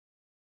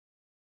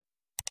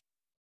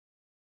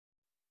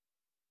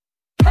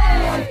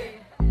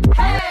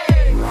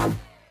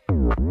Hello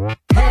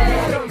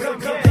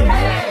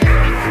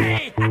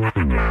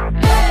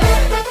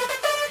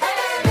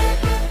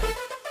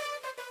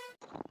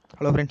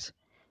friends,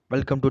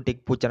 welcome to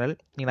tech பூ channel.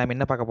 நீங்கள் நம்ம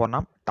என்ன பார்க்க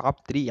போகிறோம்னா டாப்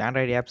 3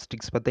 ஆண்ட்ராய்டு ஆப்ஸ்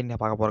ட்ரிக்ஸ் பற்றி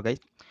நீங்கள் பார்க்க போகிறோம்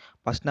கைஸ்.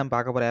 ஃபஸ்ட் நம்ம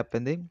பார்க்க போகிற ஆப்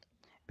வந்து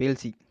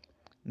VLC.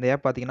 இந்த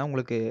ஆப் பார்த்தீங்கன்னா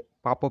உங்களுக்கு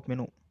பாப்அப்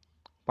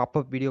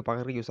வீடியோ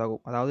பார்க்குறதுக்கு யூஸ்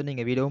ஆகும். அதாவது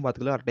நீங்கள் வீடியோவும்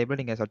பார்த்துக்கலாம், அட்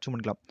டைமில் நீங்கள் சர்ச்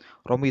பண்ணிக்கலாம்.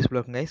 ரொம்ப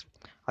யூஸ்ஃபுல்லாக இருக்கும் கைஸ்.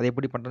 அதை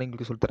எப்படி பண்ணுறதுன்னு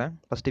உங்களுக்கு சொல்லித்தரேன்.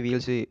 ஃபஸ்ட்டு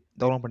VLC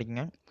டவுன்லோட்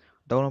பண்ணிக்கங்க.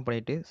 டவுன்லோட்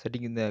பண்ணிவிட்டு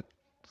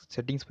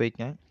செட்டிங்ஸ்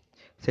போய்க்கங்க.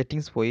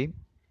 செட்டிங்ஸ் போய்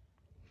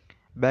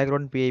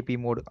பேக்ரவுண்ட் PIP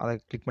மோடு அதை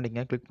கிளிக்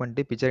பண்ணிக்கங்க. கிளிக்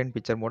பண்ணிட்டு பிக்சர் இன்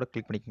பிக்சர் மோடை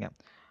கிளிக் பண்ணிக்கங்க.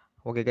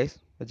 ஓகே கைஸ்,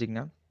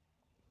 வச்சுக்கங்க.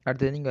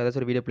 அடுத்தது நீங்கள்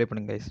ஏதாச்சும் ஒரு வீடியோ ப்ளே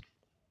பண்ணுங்க கைஸ்.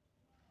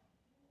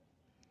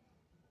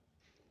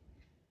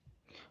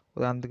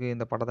 உதாரணத்துக்கு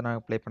இந்த படத்தை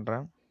நான் ப்ளே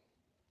பண்ணுறேன்.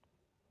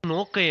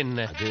 நோக்கம் என்ன?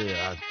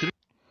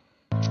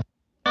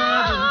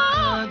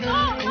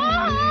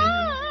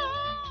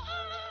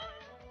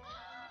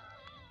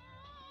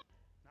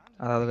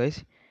 அதாவது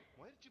கைஸ்,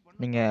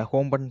 நீங்கள்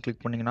ஹோம் பட்டன்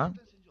கிளிக் பண்ணிங்கன்னா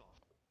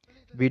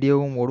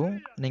வீடியோவும் ஓடும்,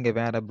 நீங்கள்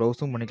வேறு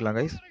ப்ரௌஸும் பண்ணிக்கலாம்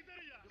கைஸ்.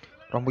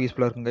 ரொம்ப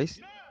யூஸ்ஃபுல்லாக இருக்கும் கைஸ்.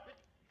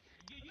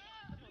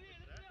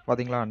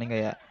 பார்த்தீங்களா,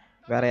 நீங்கள்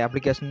வேறு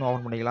அப்ளிகேஷனும்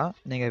ஓப்பன் பண்ணிக்கலாம்,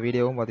 நீங்கள்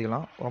வீடியோவும்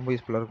பார்த்துக்கலாம். ரொம்ப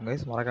யூஸ்ஃபுல்லாக இருக்கும்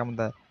கைஸ். மறக்காமல்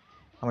இந்த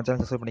நம்ம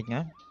சேனல் சப்ஸ்கிரைப்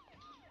பண்ணிக்கங்க.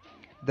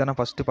 இதை நான்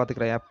ஃபஸ்ட்டு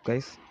பார்த்துக்கிற ஆப்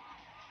கைஸ்.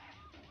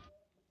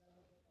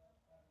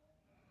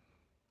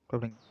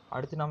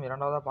 அடுத்து நம்ம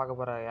இரண்டாவதாக பார்க்க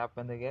போகிற ஆப்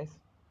வந்து கேஸ்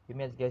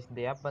இமேஜ் கேஸ்.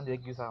 இந்த ஆப் வந்து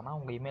எதுக்கு யூஸ் ஆகுனா,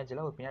 உங்கள்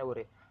இமேஜில் ஒரு பின்னாடி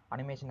ஒரு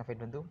அனிமேஷன்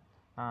எஃபெக்ட் வந்து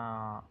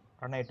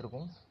ரன் ஆகிட்டு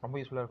இருக்கும். ரொம்ப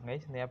யூஸ்ஃபுல்லாக இருக்கும்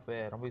கைஸ். இந்த ஆப்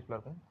ரொம்ப யூஸ்ஃபுல்லாக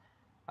இருக்கும்.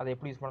 அதை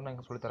எப்படி யூஸ் பண்ணணும்னு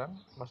எனக்கு சொல்லித்தரேன்.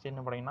 ஃபஸ்ட்டு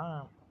என்ன பண்ணீங்கன்னா,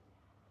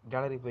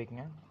 கேலரிக்கு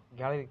போய்க்குங்க.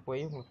 கேலரிக்கு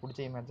போய் உங்களுக்கு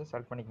பிடிச்ச இமேஜை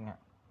செலக்ட் பண்ணிக்கோங்க.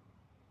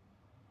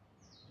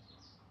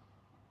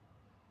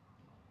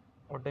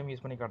 ஒரு டைம்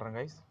யூஸ் பண்ணி காட்டுறேன்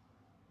கைஸ்.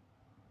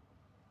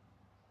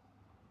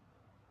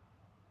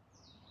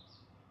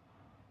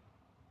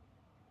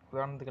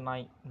 உதாரணத்துக்கு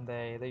நான் இந்த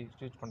இதை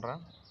யூஸ்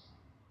பண்ணுறேன்.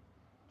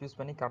 சூஸ்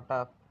பண்ணி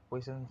கரெக்டாக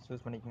பொசிஷன்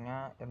சூஸ் பண்ணிக்கோங்க,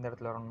 எந்த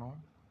இடத்துல வரணும்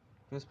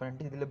சூஸ்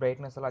பண்ணிவிட்டு இதில்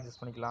பிரைட்னஸ் எல்லாம்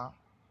அட்ஜஸ்ட் பண்ணிக்கலாம்.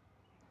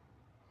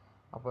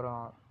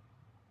 அப்புறம்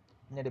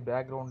பின்னாடி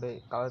பேக்ரவுண்டு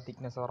கலர்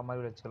திக்னஸ் வர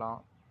மாதிரி வச்சுக்கலாம்.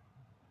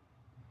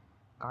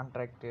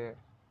 கான்ட்ராக்டு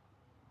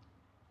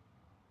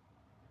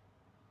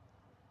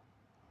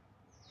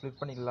ஃப்ளிப்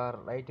பண்ணிக்கலாம்,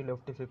 ரைட்டு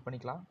லெஃப்ட்டு ஃப்ளிப்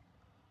பண்ணிக்கலாம்.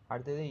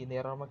 அடுத்தது இந்த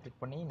ஏரோமா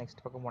கிளிக் பண்ணி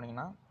நெக்ஸ்ட் பக்கம்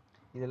போனீங்கன்னா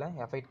இதில்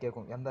எஃபெக்ட்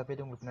கேட்கும். எந்த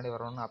எஃபெக்ட் உங்களுக்கு பின்னாடி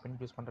வரணும்னு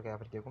அப்படின்னு யூஸ் பண்ணுறதுக்கு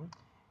எஃபெக்ட் கேட்கும்.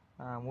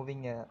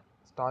 மூவிங்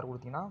ஸ்டார்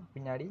கொடுத்தீங்கன்னா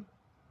பின்னாடி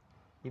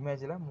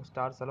இமேஜில்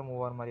ஸ்டார்ஸ் எல்லாம்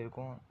மூவ் ஆகிற மாதிரி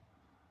இருக்கும்.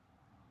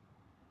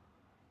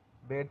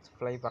 பேர்ட்ஸ்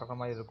ஃப்ளை பறக்கிற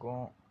மாதிரி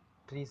இருக்கும்.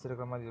 ட்ரீஸ்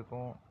இருக்கிற மாதிரி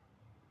இருக்கும்.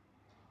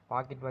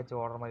 பாக்கெட் வாட்ச்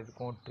ஓடுற மாதிரி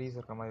இருக்கும். ட்ரீஸ்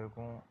இருக்கிற மாதிரி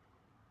இருக்கும்.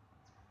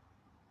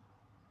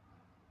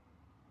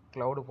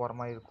 க்ளவுடு போகிற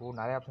மாதிரி இருக்கும்.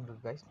 நிறைய ஆப்ஷன்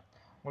இருக்குது கைஸ்.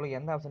 உங்களுக்கு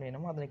எந்த ஆப்ஷன்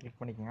வேணுமோ அதை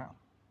கிளிக் பண்ணிக்கோங்க.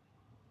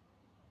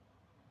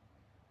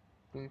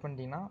 கிளிக்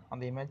பண்ணிட்டீங்கன்னா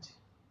அந்த இமேஜ்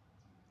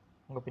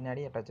உங்கள்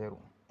பின்னாடி அட்டாச்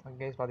ஆகிரும். ஓகே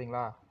கைஸ்,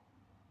 பார்த்தீங்களா,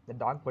 இந்த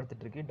டாக்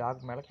படுத்துட்ருக்கு.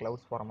 டாக் மேலே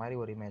க்ளவுட்ஸ் போகிற மாதிரி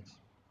ஒரு இமேஜ்.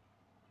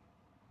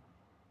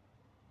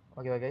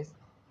 ஓகேவா கைஸ்,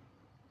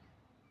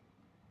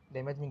 இந்த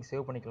இமேஜ் நீங்கள்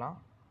சேவ் பண்ணிக்கலாம்.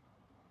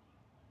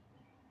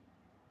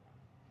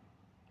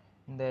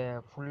 இந்த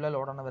ஃபுல்லாக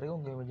லோட் ஆன வரைக்கும்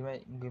உங்கள்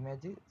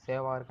இமேஜ்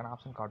சேவ் ஆகிறதுக்கான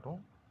ஆப்ஷன் காட்டும்.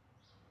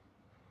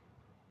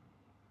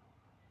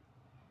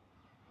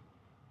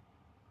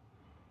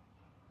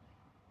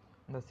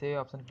 இந்த சேவ்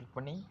ஆப்ஷன் கிளிக்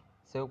பண்ணி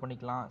சேவ்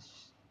பண்ணிக்கலாம்.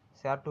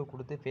 ஷேர் டு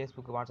கொடுத்து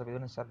ஃபேஸ்புக், வாட்ஸ்அப்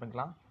எதுவும் ஷேர்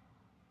பண்ணிக்கலாம்.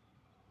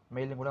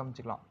 மெயிலும் கூட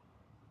அனுப்பிச்சிக்கலாம்.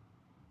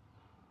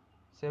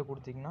 சேவ்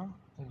கொடுத்தீங்கன்னா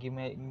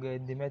இங்கே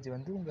இந்த இமேஜ்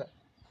வந்து உங்கள்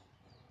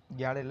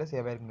கேலரியில்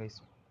சேவ் ஆகிருக்கும் கைஸ்.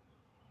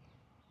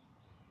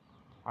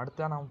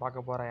 அடுத்தா நம்ம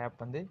பார்க்க போகிற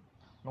ஆப் வந்து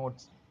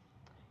நோட்ஸ்.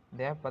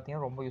 இந்த ஆப்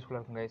பார்த்தீங்கன்னா ரொம்ப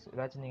யூஸ்ஃபுல்லாக இருக்கும் கைஸ்.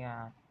 ஏதாச்சும்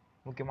நீங்கள்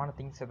முக்கியமான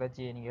திங்ஸ்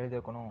ஏதாச்சும் நீங்கள் எழுதி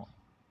வைக்கணும்,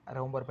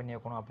 ரெம்பர் பண்ணி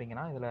வைக்கணும்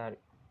அப்படிங்கன்னா இதில்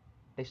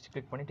டெக்ஸ்ட்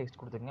கிளிக் பண்ணி டெக்ஸ்ட்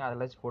கொடுத்துருங்க,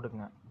 அதில்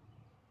போட்டுக்குங்க.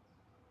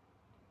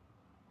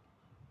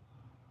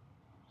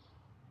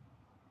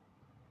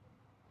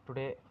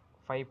 டுடே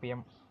 5 PM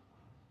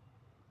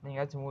நீங்கள்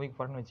ஏதாச்சும் மூவிக்கு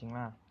போகிறேன்னு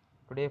வச்சிங்களேன்.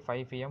 டுடே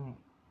 5 PM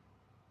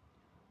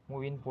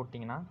மூவின்னு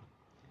போட்டிங்கன்னா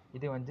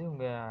இது வந்து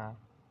உங்கள்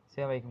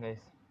சேவ் ஆகிக்கும்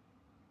கைஸ்.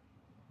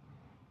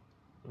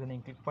 இதை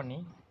நீங்கள் கிளிக் பண்ணி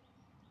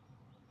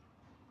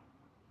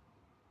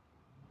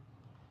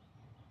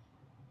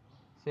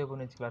சேவ்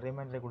பண்ணி வச்சுக்கலாம்.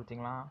 ரிமைண்டர்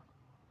கொடுத்தீங்கன்னா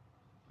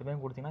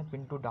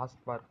பின் டு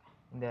டாஸ்க் பார்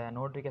இந்த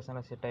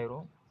நோட்டிஃபிகேஷனில் செட்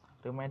ஆயிரும்.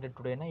 ரிமைண்டர்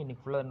டுடேனா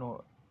இன்றைக்கி ஃபுல்லாக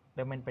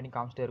ரிமைண்ட் பண்ணி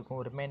காமிச்சிட்டே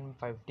இருக்கும். ரிமைண்ட்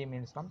 15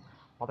 மினிட்ஸ்னால்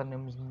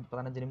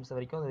 15 நிமிஷம்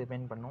வரைக்கும் அது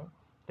ரிமைண்ட் பண்ணும்.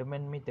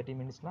 ரிமைண்ட் மீ 30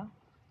 மினிட்ஸ்னால்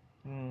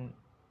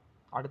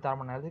அடுத்த அரை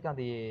மணி நேரத்துக்கு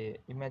அந்த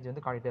இமேஜ்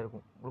வந்து காட்டிகிட்டே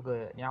இருக்கும். உங்களுக்கு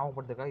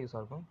ஞாபகப்படுத்துறதுக்காக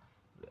யூஸாக இருக்கும்.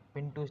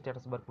 பின் டு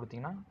ஸ்டேட்டஸ் பார்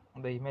கொடுத்தீங்கன்னா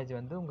அந்த இமேஜ்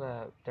வந்து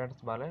உங்கள்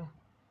ஸ்டேட்டஸ் பாரில்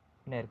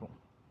என்ன இருக்கும்.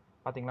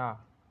 பார்த்தீங்களா,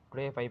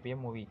 டுடே 5 PM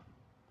மூவி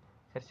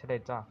செட்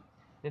ஆகிடுச்சா.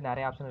 இது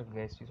நிறைய ஆப்ஷன் இருக்குது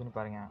கைஸ், யூஸ் பண்ணி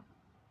பாருங்கள்.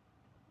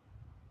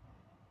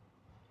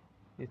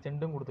 இது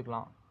சென்டும்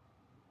கொடுத்துக்கலாம்.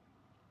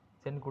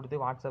 சென்ட் கொடுத்து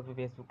வாட்ஸ்அப்பு,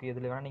 ஃபேஸ்புக்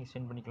எதில் வேணால் நீங்கள்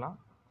சென்ட் பண்ணிக்கலாம்.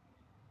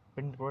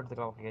 பிரிண்ட் கூட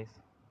எடுத்துக்கலாம். ஓகே கைஸ்,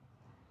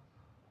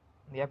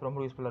 இந்த ஆப் ரொம்ப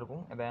யூஸ்ஃபுல்லாக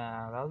இருக்கும்.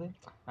 அதாவது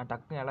நான்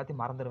டக்குன்னு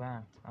எல்லாத்தையும் மறந்துடுவேன்,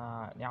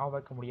 ஞாபகம்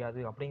வைக்க முடியாது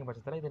அப்படிங்கிற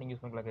பட்சத்தில் இதை நீங்கள்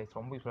யூஸ் பண்ணிக்கலாம் கைஸ்.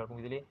 ரொம்ப யூஸ்ஃபுல்லாக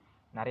இருக்கும். இதிலே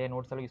நிறைய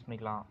நோட்ஸ் எல்லாம் யூஸ்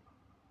பண்ணிக்கலாம்.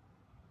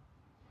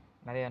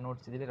 நிறைய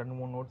நோட்ஸ் இதில்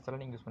 2-3 நோட்ஸ்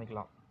எல்லாம் நீங்கள் யூஸ்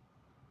பண்ணிக்கலாம்.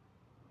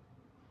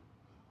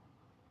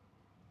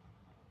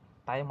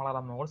 டைம்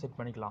அலாரம் கூட செட்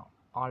பண்ணிக்கலாம்.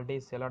 ஆல்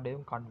டேஸ் எல்லா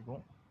டேவும்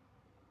காண்பிக்கும்.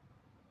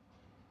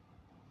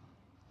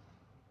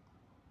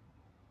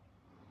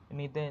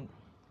 இன்னைக்கு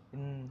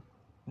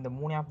இந்த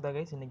 3 ஆப் தான்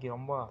கைஸ் இன்றைக்கி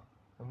ரொம்ப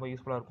ரொம்ப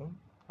யூஸ்ஃபுல்லாக இருக்கும்,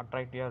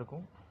 அட்ராக்டிவாக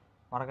இருக்கும்.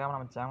 மறக்காமல்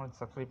நம்ம சேனலுக்கு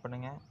சப்ஸ்கிரைப்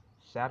பண்ணுங்கள்,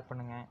 ஷேர்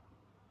பண்ணுங்கள்,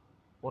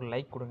 ஒரு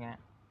லைக் கொடுங்க.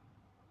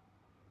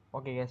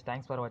 ஓகே கைஸ்,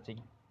 தேங்க்ஸ் ஃபார்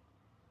வாட்சிங்.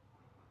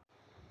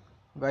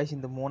 கைஸ்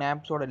இந்த 3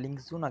 ஆப்ஸோட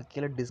லிங்க்ஸும் நான்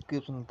கீழே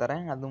டிஸ்கிரிப்ஷனில்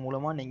தரேன். அது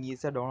மூலமாக நீங்கள்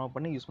ஈஸியாக டவுன்லோட்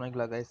பண்ணி யூஸ்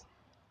பண்ணிக்கலாம் கைஸ்.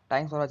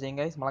 தேங்க்ஸ் ஃபார் வாட்சிங்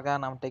கைஸ்.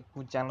 மறக்காம நம்ம டெக்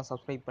சேனலை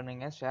சப்ஸ்கிரைப்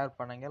பண்ணுங்கள், ஷேர்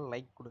பண்ணுங்கள்,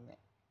 லைக் கொடுங்க.